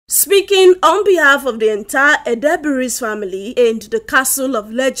Speaking on behalf of the entire Edebiris family and the Castle of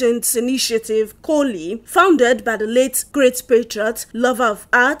Legends Initiative, COLI, founded by the late great patriot, lover of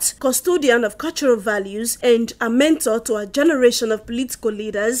art, custodian of cultural values, and a mentor to a generation of political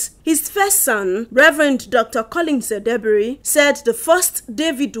leaders, his first son, Reverend Dr. Collins Edebiri, said the first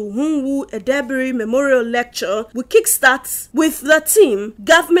David Uhunwu Edebiri Memorial Lecture will kickstart with the theme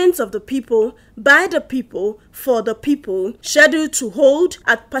Government of the People, by the People, for the People, scheduled to hold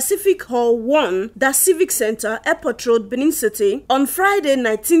at Pacific Hall 1, the Civic Center, Airport Road, Benin City, on Friday,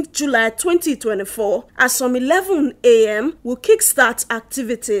 19th July 2024, as from 11 a.m. will kickstart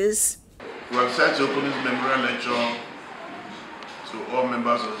activities. We have set to open this memorial lecture to all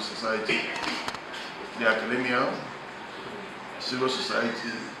members of the society, the academia, civil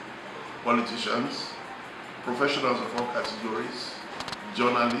society, politicians, professionals of all categories,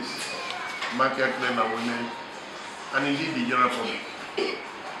 journalists, market men and women, and indeed the general public.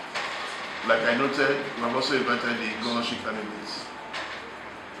 Like I noted, we have also invited the governorship candidates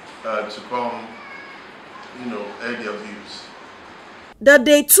to come, air their views. The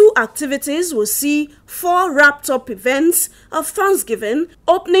Day 2 activities will see 4 wrapped-up events of Thanksgiving,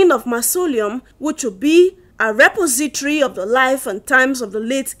 opening of Mausoleum, which will be a repository of the life and times of the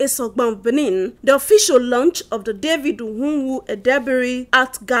late Esogban of Benin, the official launch of the David Uhunwu Edebiri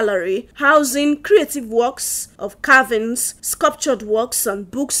Art Gallery, housing creative works of carvings, sculptured works, and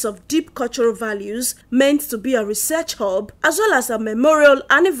books of deep cultural values meant to be a research hub, as well as a memorial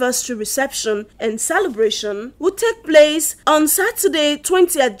anniversary reception and celebration, will take place on Saturday,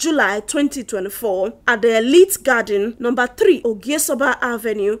 20th July 2024 at the Elite Garden, number 3 Ogiesoba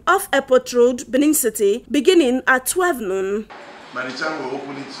Avenue, off Airport Road, Benin City, beginning at 12 noon. By the time we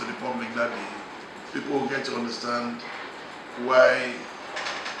open it to the public that day, people will get to understand why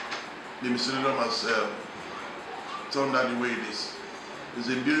the Miscellaneum has turned out the way it is. It's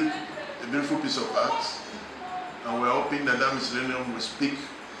a beautiful piece of art, and we're hoping that that Miscellaneum will speak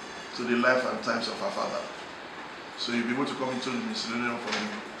to the life and times of our father. So you'll be able to come into the Miscellaneum from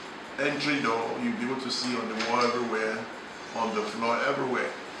the entry door. You'll be able to see on the wall everywhere, on the floor everywhere,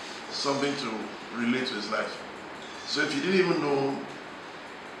 something to relate to his life. So if you didn't even know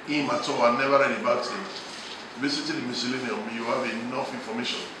him at all and never read about him, visiting the Miscellaneum, you have enough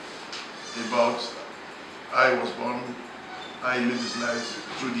information about how he was born, how he lived his life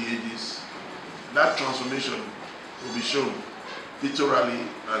through the ages. That transformation will be shown literally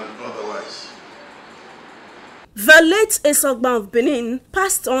and otherwise. The late Esogban of Benin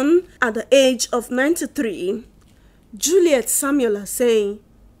passed on at the age of 93. Juliet Samuel saying,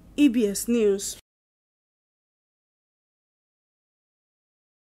 EBS News.